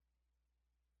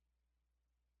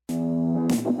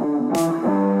I'm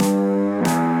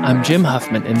Jim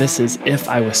Huffman, and this is If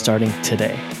I Was Starting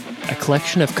Today, a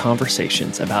collection of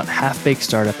conversations about half-baked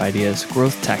startup ideas,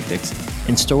 growth tactics,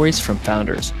 and stories from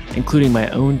founders, including my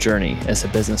own journey as a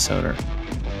business owner.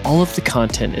 All of the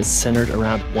content is centered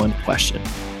around one question.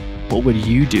 What would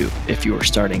you do if you were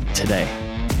starting today?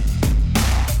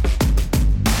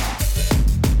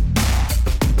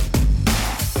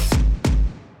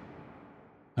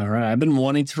 All right, I've been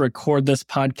wanting to record this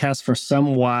podcast for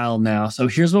some while now. So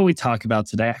here's what we talk about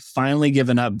today. I finally give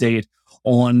an update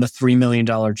on the $3 million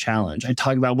challenge. I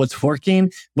talk about what's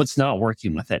working, what's not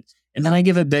working with it. And then I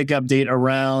give a big update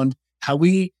around how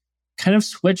we kind of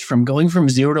switch from going from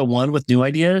 0 to 1 with new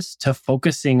ideas to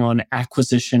focusing on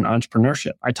acquisition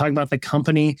entrepreneurship. I talk about the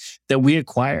company that we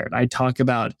acquired. I talk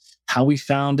about how we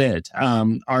found it,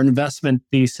 our investment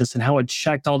thesis, and how it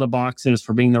checked all the boxes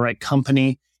for being the right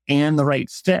company and the right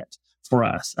fit for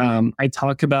us. I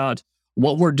talk about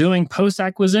what we're doing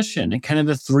post-acquisition and kind of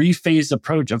the 3-phase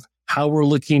approach of how we're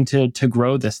looking to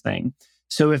grow this thing.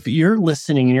 So if you're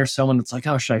listening and you're someone that's like,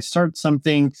 oh, should I start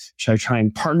something? Should I try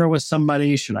and partner with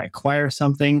somebody? Should I acquire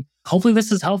something? Hopefully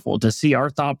this is helpful to see our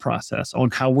thought process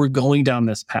on how we're going down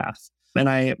this path. And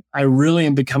I really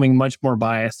am becoming much more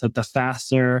biased that the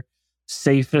faster,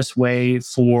 safest way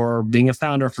for being a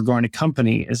founder, for growing a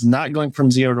company is not going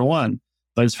from 0 to 1,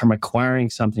 but it's from acquiring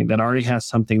something that already has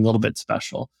something a little bit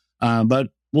special. But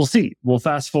we'll see. We'll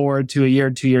fast forward to a year,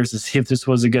 2 years to see if this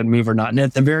was a good move or not. And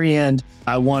at the very end,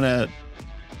 I want to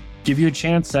give you a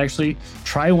chance to actually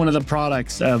try one of the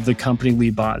products of the company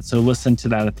we bought. So listen to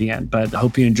that at the end. But I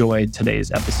hope you enjoyed today's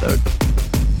episode.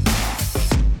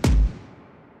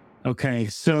 Okay,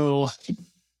 so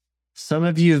some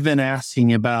of you have been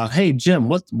asking about, hey, Jim,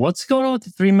 what's going on with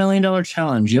the $3 million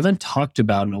challenge? You haven't talked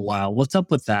about it in a while. What's up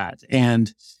with that?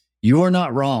 And you are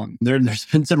not wrong. There's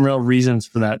been some real reasons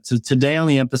for that. So today on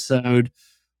the episode,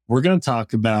 we're going to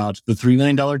talk about the $3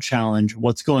 million challenge,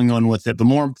 what's going on with it. But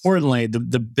more importantly,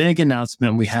 the big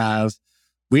announcement we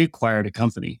acquired a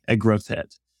company at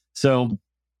GrowthHit. So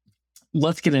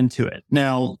let's get into it.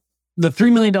 Now, the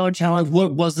 $3 million challenge,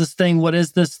 what was this thing? What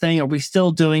is this thing? Are we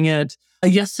still doing it?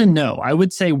 Yes and no. I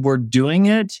would say we're doing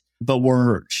it, but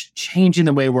we're changing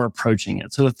the way we're approaching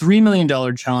it. So the $3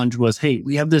 million challenge was, hey,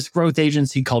 we have this growth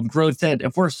agency called GrowthHit.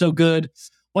 If we're so good,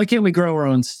 why can't we grow our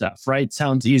own stuff, right?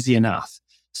 Sounds easy enough.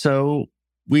 So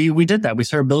we did that. We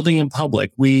started building in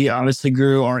public. We obviously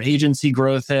grew our agency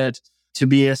GrowthHit to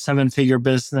be a 7-figure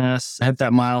business, hit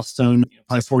that milestone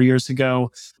probably 4 years ago.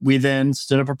 We then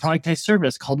stood up a productized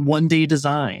service called One Day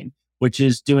Design, which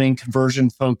is doing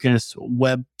conversion-focused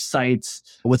websites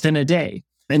within a day.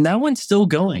 And that one's still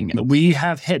going. We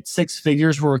have hit 6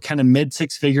 figures. We're kind of mid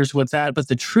 6 figures with that. But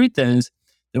the truth is,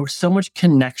 there was so much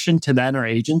connection to that in our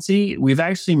agency. We've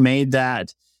actually made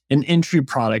that an entry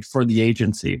product for the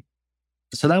agency.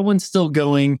 So that one's still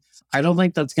going. I don't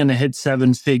think that's going to hit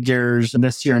 7 figures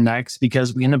this year or next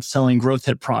because we end up selling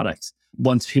GrowthHit products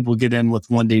once people get in with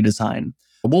One Day Design.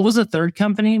 What was the third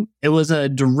company? It was a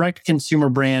direct consumer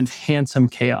brand, Handsome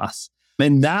Chaos.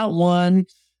 And that one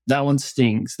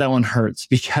stings. That one hurts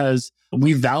because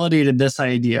we validated this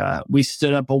idea. We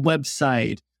stood up a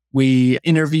website. We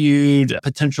interviewed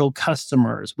potential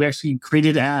customers. We actually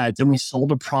created ads and we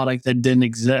sold a product that didn't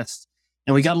exist.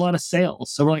 And we got a lot of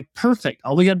sales. So we're like, perfect.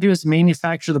 All we got to do is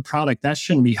manufacture the product. That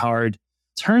shouldn't be hard.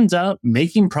 Turns out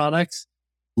making products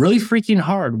really freaking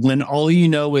hard when all you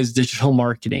know is digital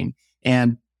marketing.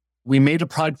 And we made a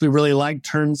product we really liked.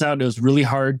 Turns out it was really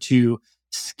hard to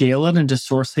scale it and to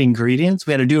source the ingredients.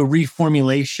 We had to do a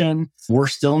reformulation. We're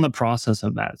still in the process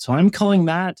of that. So I'm calling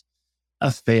that a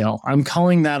fail. I'm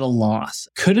calling that a loss.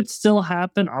 Could it still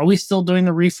happen? Are we still doing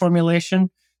the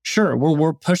reformulation? Sure,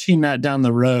 we're pushing that down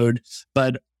the road,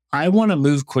 but I want to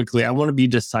move quickly. I want to be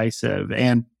decisive.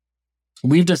 And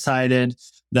we've decided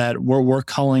that we're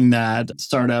calling that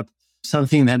startup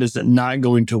something that is not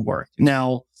going to work.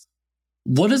 Now,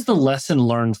 what is the lesson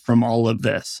learned from all of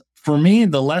this? For me,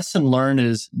 the lesson learned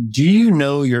is, do you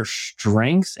know your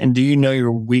strengths and do you know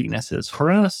your weaknesses? For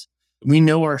us, we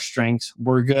know our strengths.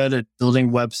 We're good at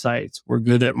building websites. We're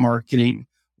good at marketing.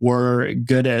 We're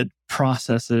good at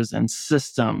processes and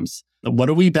systems. What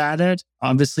are we bad at?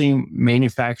 Obviously,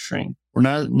 manufacturing. We're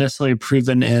not necessarily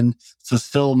proven in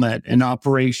fulfillment and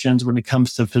operations when it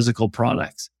comes to physical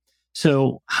products.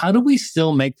 So how do we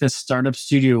still make this startup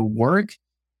studio work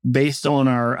based on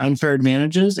our unfair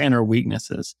advantages and our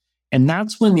weaknesses? And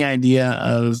that's when the idea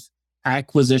of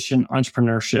acquisition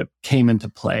entrepreneurship came into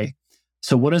play.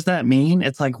 So what does that mean?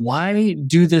 It's like, why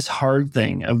do this hard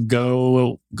thing of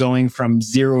going from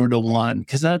 0 to 1?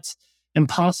 Because that's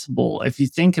impossible if you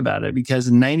think about it,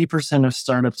 because 90% of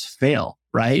startups fail.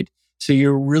 right? So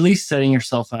you're really setting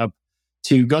yourself up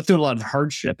to go through a lot of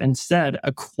hardship. Instead,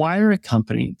 acquire a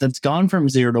company that's gone from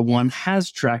 0 to 1,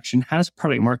 has traction, has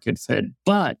product market fit,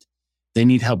 but they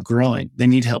need help growing. They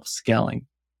need help scaling.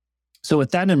 So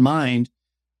with that in mind,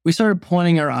 we started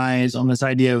pointing our eyes on this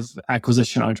idea of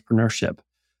acquisition entrepreneurship.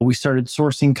 We started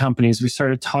sourcing companies. We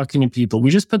started talking to people.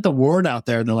 We just put the word out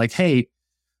there. They're like, hey,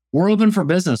 we're open for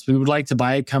business. We would like to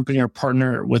buy a company or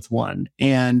partner with one.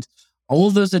 And all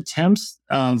of those attempts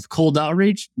of cold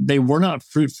outreach, they were not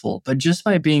fruitful. But just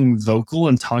by being vocal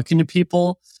and talking to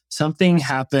people, something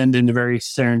happened in a very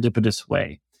serendipitous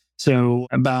way. So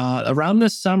around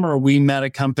this summer, we met a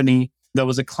company that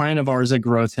was a client of ours at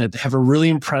Growthhead. They have a really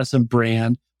impressive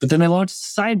brand, but then they launched a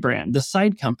side brand, the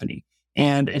Side Company.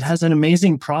 And it has an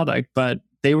amazing product, but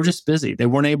they were just busy. They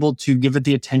weren't able to give it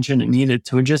the attention it needed,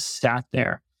 so it just sat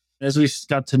there. As we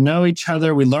got to know each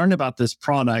other, we learned about this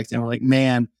product and we're like,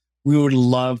 man, we would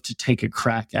love to take a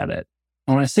crack at it.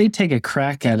 And when I say take a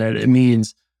crack at it, it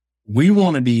means we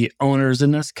want to be owners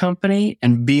in this company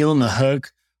and be on the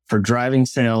hook for driving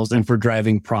sales and for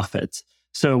driving profits.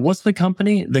 So what's the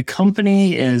company? The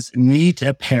company is Neat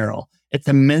Apparel. It's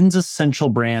a men's essential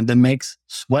brand that makes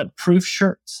sweat-proof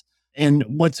shirts. And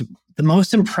what's the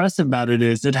most impressive about it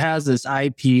is it has this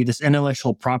IP, this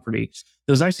intellectual property.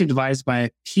 It was actually devised by a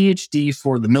PhD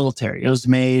for the military. It was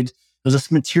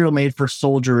this material made for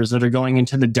soldiers that are going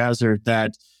into the desert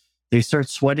that they start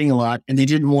sweating a lot and they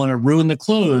didn't want to ruin the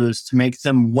clothes to make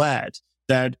them wet.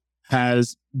 That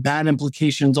has bad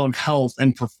implications on health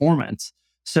and performance.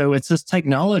 So it's this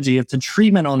technology, it's a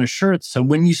treatment on a shirt. So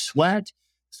when you sweat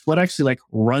actually like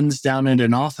runs down it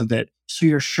and off of it. So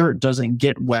your shirt doesn't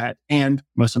get wet. And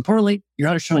most importantly, you're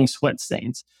not showing sweat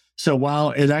stains. So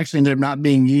while it actually ended up not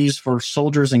being used for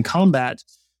soldiers in combat,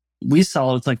 we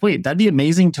saw it's like, wait, that'd be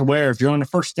amazing to wear if you're on a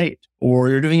first date or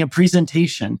you're doing a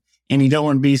presentation and you don't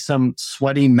want to be some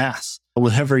sweaty mess,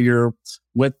 whether you're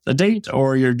with a date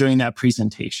or you're doing that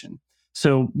presentation.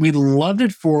 So we loved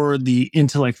it for the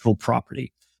intellectual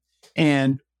property.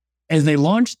 And as they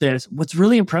launched this, what's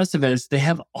really impressive is they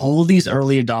have all these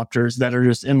early adopters that are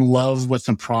just in love with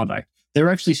the product. They're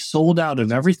actually sold out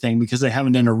of everything because they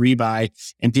haven't done a rebuy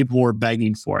and people were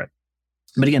begging for it.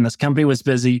 But again, this company was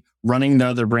busy running the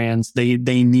other brands. They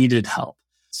needed help.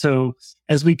 So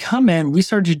as we come in, we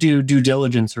started to do due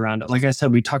diligence around it. Like I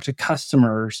said, we talked to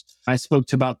customers. I spoke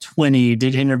to about 20,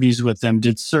 did interviews with them,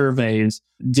 did surveys,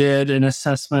 did an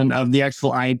assessment of the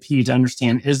actual IP to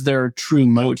understand, is there a true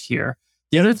moat here?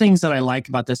 The other things that I like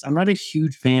about this, I'm not a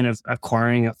huge fan of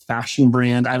acquiring a fashion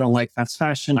brand. I don't like fast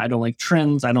fashion. I don't like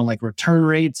trends. I don't like return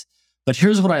rates. But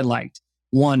here's what I liked.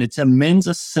 One, it's a men's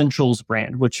essentials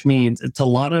brand, which means it's a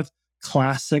lot of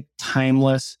classic,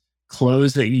 timeless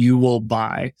clothes that you will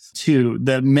buy. Two,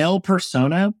 the male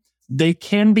persona, they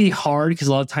can be hard because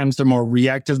a lot of times they're more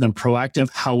reactive than proactive.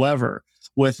 However,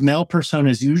 with male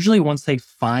personas, usually once they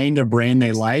find a brand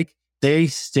they like, they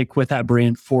stick with that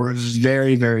brand for a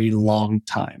very, very long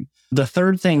time. The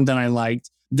third thing that I liked,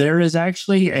 there is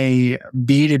actually a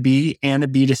B2B and a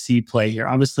B2C play here.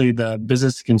 Obviously, the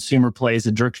business to consumer play is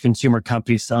a direct to consumer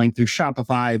company selling through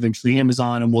Shopify, eventually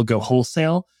Amazon, and will go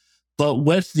wholesale. But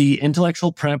with the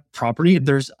intellectual property,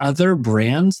 there's other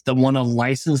brands that want to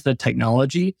license the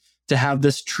technology to have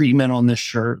this treatment on the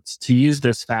shirts, to use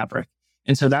this fabric.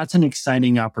 And so that's an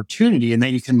exciting opportunity, and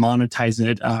then you can monetize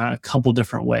it a couple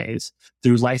different ways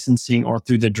through licensing or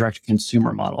through the direct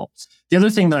consumer model. The other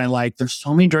thing that I like, there's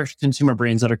so many direct consumer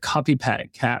brands that are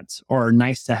copycats or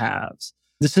nice to haves.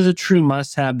 This is a true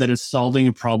must have that is solving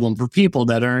a problem for people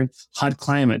that are in hot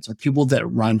climates or people that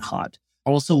run hot.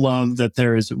 I also love that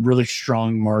there is really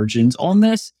strong margins on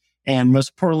this. And most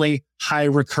importantly, high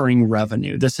recurring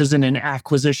revenue. This isn't an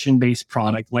acquisition-based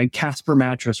product like Casper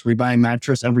Mattress, where you buy a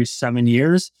mattress every 7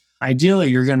 years. Ideally,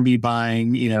 you're going to be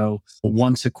buying,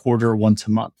 once a quarter, once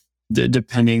a month,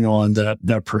 depending on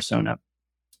the persona.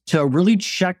 So really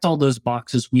checked all those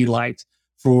boxes we liked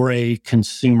for a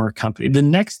consumer company. The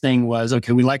next thing was,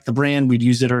 okay, we like the brand. We'd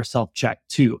use it ourselves. Check.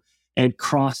 Two, it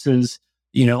crosses,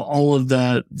 all of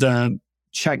the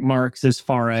check marks as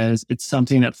far as it's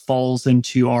something that falls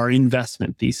into our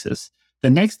investment thesis. The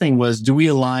next thing was, do we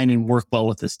align and work well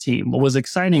with this team? What was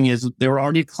exciting is they were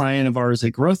already a client of ours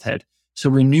at Growthhead. So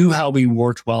we knew how we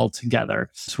worked well together.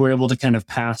 So we're able to kind of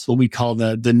pass what we call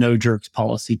the no jerks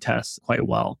policy test quite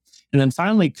well. And then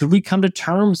finally, could we come to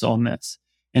terms on this?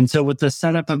 And so with the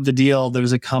setup of the deal, there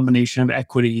was a combination of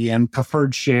equity and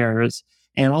preferred shares,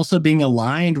 and also being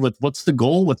aligned with what's the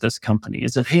goal with this company.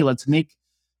 Is it, hey, let's make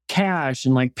cash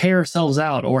and like pay ourselves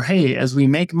out. Or, hey, as we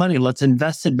make money, let's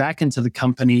invest it back into the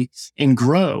company and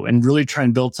grow and really try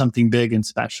and build something big and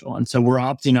special. And so we're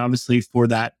opting obviously for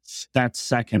that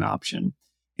second option.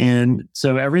 And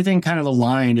so everything kind of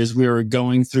aligned as we were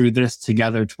going through this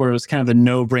together to where it was kind of a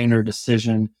no-brainer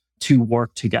decision to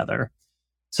work together.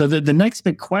 So the next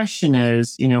big question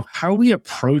is, how are we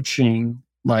approaching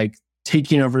like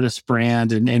taking over this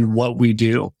brand and what we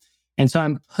do? And so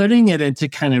I'm putting it into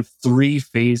kind of 3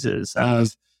 phases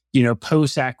of,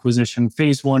 post-acquisition.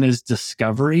 Phase 1 is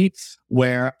discovery,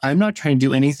 where I'm not trying to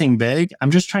do anything big.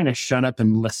 I'm just trying to shut up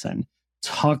and listen,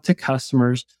 talk to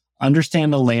customers,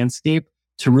 understand the landscape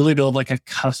to really build like a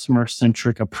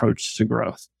customer-centric approach to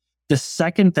growth. The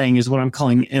second thing is what I'm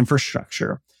calling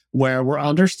infrastructure, where we're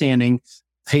understanding,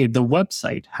 hey, the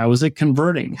website, how is it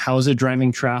converting? How is it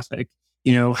driving traffic?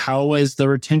 How is the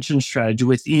retention strategy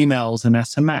with emails and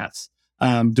SMS?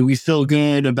 Do we feel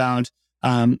good about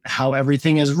how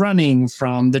everything is running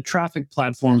from the traffic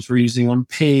platforms we're using on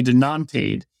paid and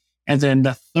non-paid? And then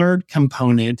the third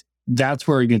component, that's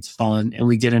where it gets fun and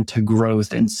we get into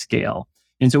growth and scale.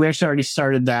 And so we actually already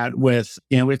started that with,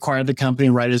 we acquired the company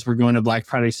right as we're going to Black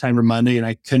Friday, Cyber Monday, and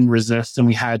I couldn't resist and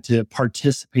we had to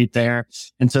participate there.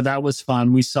 And so that was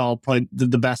fun. We saw probably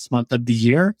the best month of the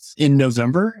year in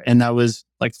November. And that was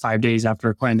like 5 days after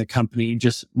acquiring the company,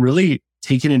 just really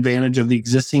taking advantage of the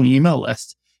existing email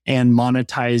list and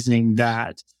monetizing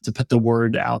that to put the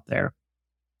word out there.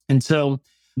 And so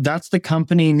that's the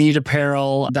company, Neat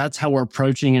Apparel. That's how we're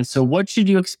approaching it. So what should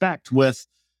you expect with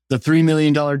the $3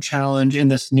 million challenge in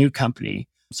this new company?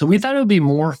 So we thought it would be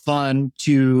more fun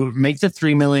to make the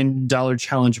 $3 million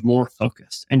challenge more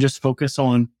focused and just focus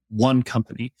on one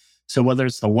company. So whether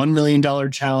it's the $1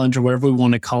 million challenge or whatever we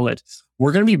want to call it,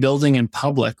 we're going to be building in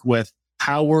public with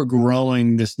how we're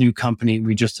growing this new company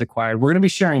we just acquired. We're going to be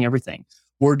sharing everything.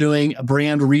 We're doing a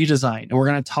brand redesign and we're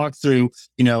going to talk through,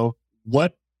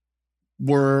 what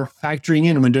we're factoring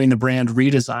in when doing the brand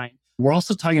redesign. We're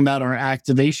also talking about our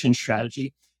activation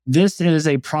strategy. This is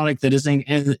a product that is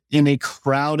in a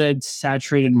crowded,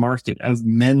 saturated market of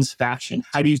men's fashion.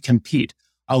 How do you compete?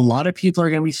 A lot of people are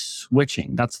going to be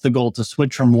switching. That's the goal, to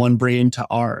switch from one brand to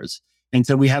ours. And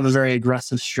so we have a very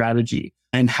aggressive strategy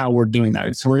and how we're doing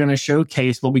that. So we're going to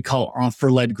showcase what we call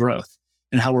offer-led growth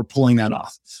and how we're pulling that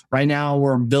off. Right now,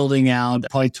 we're building out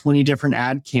probably 20 different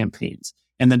ad campaigns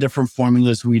and the different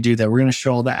formulas we do there. We're going to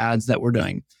show all the ads that we're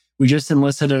doing. We just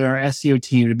enlisted our SEO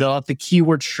team to build out the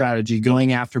keyword strategy,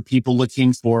 going after people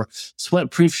looking for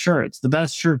sweat-proof shirts, the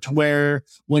best shirt to wear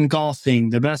when golfing,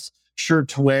 the best shirt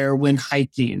to wear when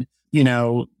hiking.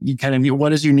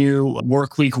 What is your new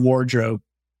work week wardrobe?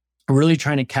 We're really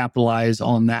trying to capitalize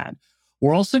on that.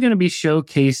 We're also going to be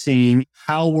showcasing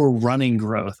how we're running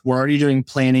growth. We're already doing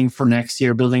planning for next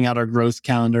year, building out our growth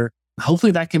calendar.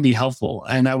 Hopefully that can be helpful.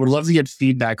 And I would love to get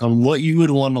feedback on what you would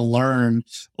want to learn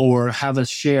or have us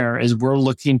share as we're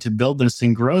looking to build this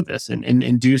and grow this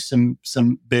and do some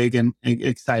big and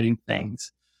exciting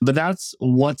things. But that's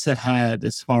what's ahead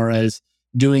as far as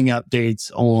doing updates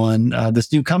on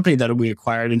this new company that we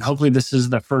acquired. And hopefully this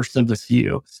is the first of the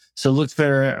few. So look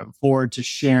forward to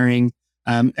sharing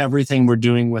everything we're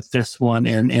doing with this one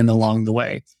and along the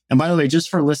way. And by the way, just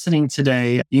for listening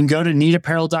today, you can go to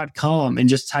neatapparel.com and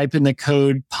just type in the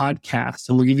code podcast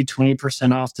and we'll give you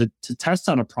 20% off to test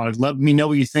on a product. Let me know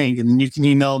what you think. And then you can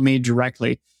email me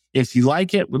directly. If you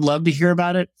like it, we'd love to hear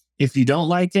about it. If you don't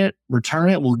like it, return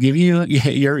it. We'll give you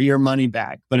your money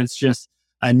back. But it's just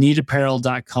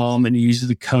neatapparel.com and use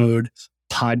the code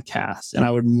podcast. And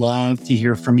I would love to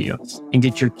hear from you and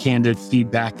get your candid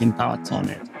feedback and thoughts on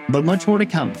it. But much more to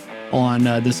come on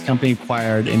this company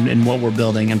acquired and what we're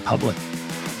building in public.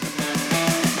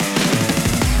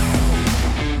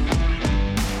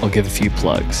 I'll give a few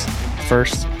plugs.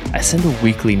 First, I send a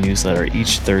weekly newsletter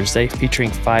each Thursday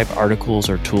featuring 5 articles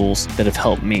or tools that have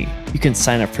helped me. You can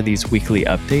sign up for these weekly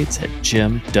updates at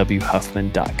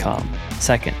jimwhuffman.com.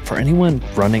 Second, for anyone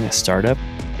running a startup,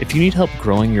 if you need help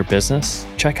growing your business,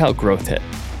 check out GrowthHit.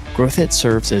 GrowthHit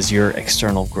serves as your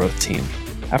external growth team.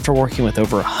 After working with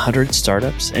over 100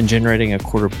 startups and generating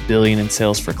 $250 million in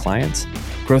sales for clients,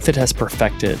 GrowthIt has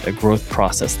perfected a growth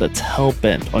process that's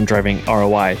hell-bent on driving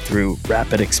ROI through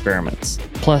rapid experiments.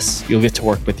 Plus, you'll get to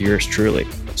work with yours truly.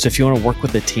 So if you want to work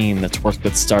with a team that's worked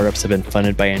with startups that have been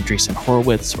funded by Andreessen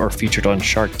Horowitz or featured on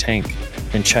Shark Tank,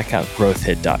 then check out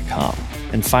growthhit.com.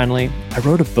 And finally, I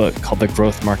wrote a book called The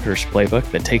Growth Marketer's Playbook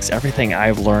that takes everything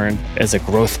I've learned as a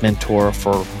growth mentor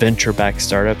for venture-backed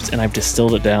startups, and I've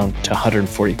distilled it down to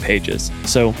 140 pages.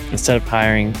 So instead of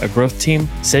hiring a growth team,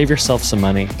 save yourself some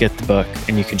money, get the book,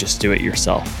 and you can just do it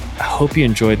yourself. I hope you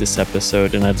enjoyed this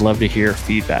episode, and I'd love to hear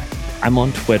feedback. I'm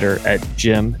on Twitter at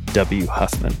Jim W.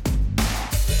 Huffman.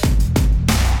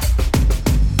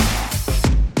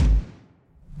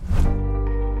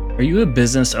 Are you a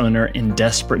business owner in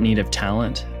desperate need of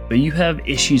talent, but you have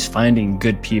issues finding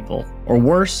good people? Or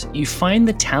worse, you find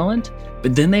the talent,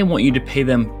 but then they want you to pay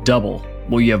them double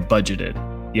what you have budgeted.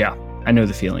 Yeah, I know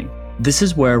the feeling. This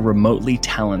is where Remotely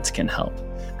Talents can help.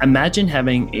 Imagine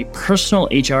having a personal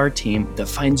HR team that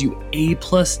finds you A+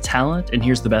 talent, and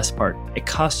here's the best part. It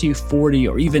costs you 40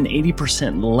 or even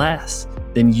 80% less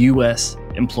than US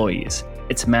employees.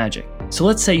 It's magic. So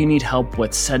let's say you need help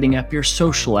with setting up your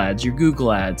social ads, your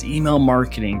Google ads, email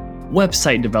marketing,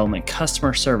 website development,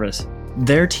 customer service.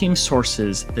 Their team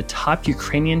sources the top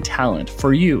Ukrainian talent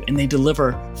for you, and they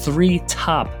deliver 3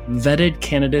 top vetted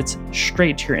candidates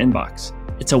straight to your inbox.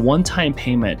 It's a one-time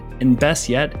payment, and best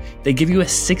yet, they give you a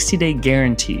 60-day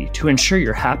guarantee to ensure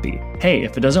you're happy. Hey,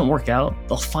 if it doesn't work out,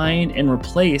 they'll find and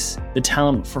replace the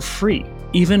talent for free.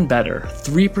 Even better,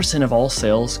 3% of all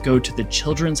sales go to the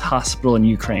Children's Hospital in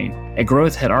Ukraine. At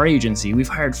GrowthHit, our agency, we've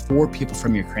hired 4 people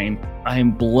from Ukraine. I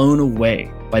am blown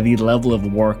away by the level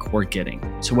of work we're getting.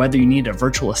 So whether you need a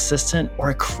virtual assistant or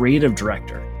a creative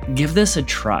director, give this a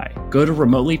try. Go to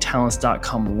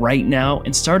remotelytalents.com right now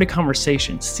and start a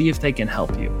conversation. See if they can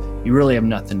help you. You really have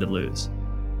nothing to lose.